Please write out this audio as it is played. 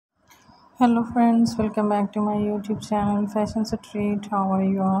Hello friends, welcome back to my YouTube channel Fashions a Treat. How are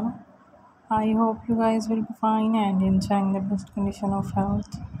you all? I hope you guys will be fine and enjoying the best condition of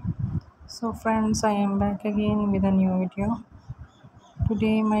health. So friends, I am back again with a new video.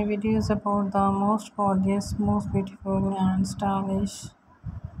 Today my video is about the most gorgeous, most beautiful and stylish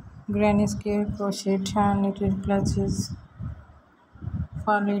granny scale crochet and knitted clutches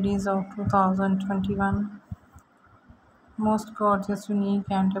for ladies of 2021. Most gorgeous, unique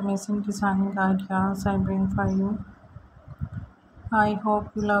and amazing designing ideas I bring for you. I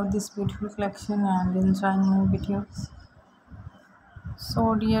hope you love this beautiful collection and enjoying my videos.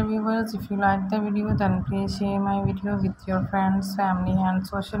 So dear viewers, if you like the video then please share my video with your friends, family and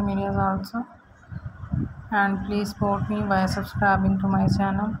social medias also. And please support me by subscribing to my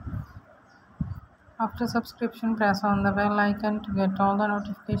channel. After subscription, press on the bell icon to get all the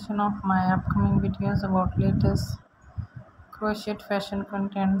notification of my upcoming videos about latest crochet fashion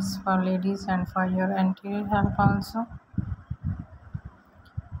contents for ladies and for your interior help also.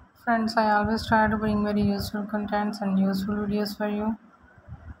 Friends, I always try to bring very useful contents and useful videos for you.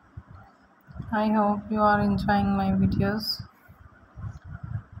 I hope you are enjoying my videos.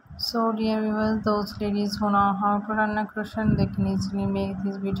 So dear viewers, those ladies who know how to run a crochet, they can easily make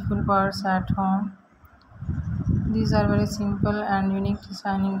these beautiful purses at home. These are very simple and unique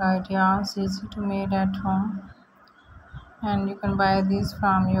designing ideas, easy to make at home. And you can buy these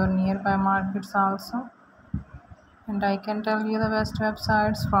from your nearby markets also. And I can tell you the best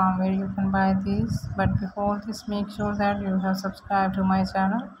websites from where you can buy these. But before this, make sure that you have subscribed to my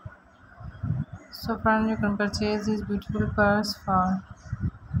channel. So friends, you can purchase these beautiful purses from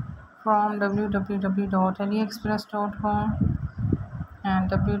www.aliexpress.com and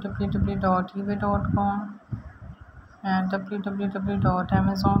www.ebay.com and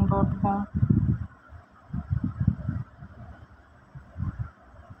www.amazon.com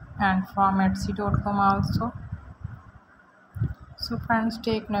and from etsy.com also. So friends,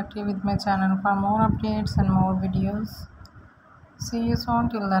 stay connected with my channel for more updates and more videos. See you soon.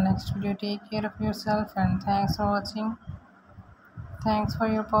 Till the next video, take care of yourself and thanks for watching. Thanks for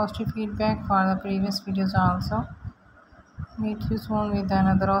your positive feedback for the previous videos also. Meet you soon with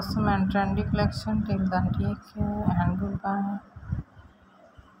another awesome and trendy collection. Till then, take care and goodbye.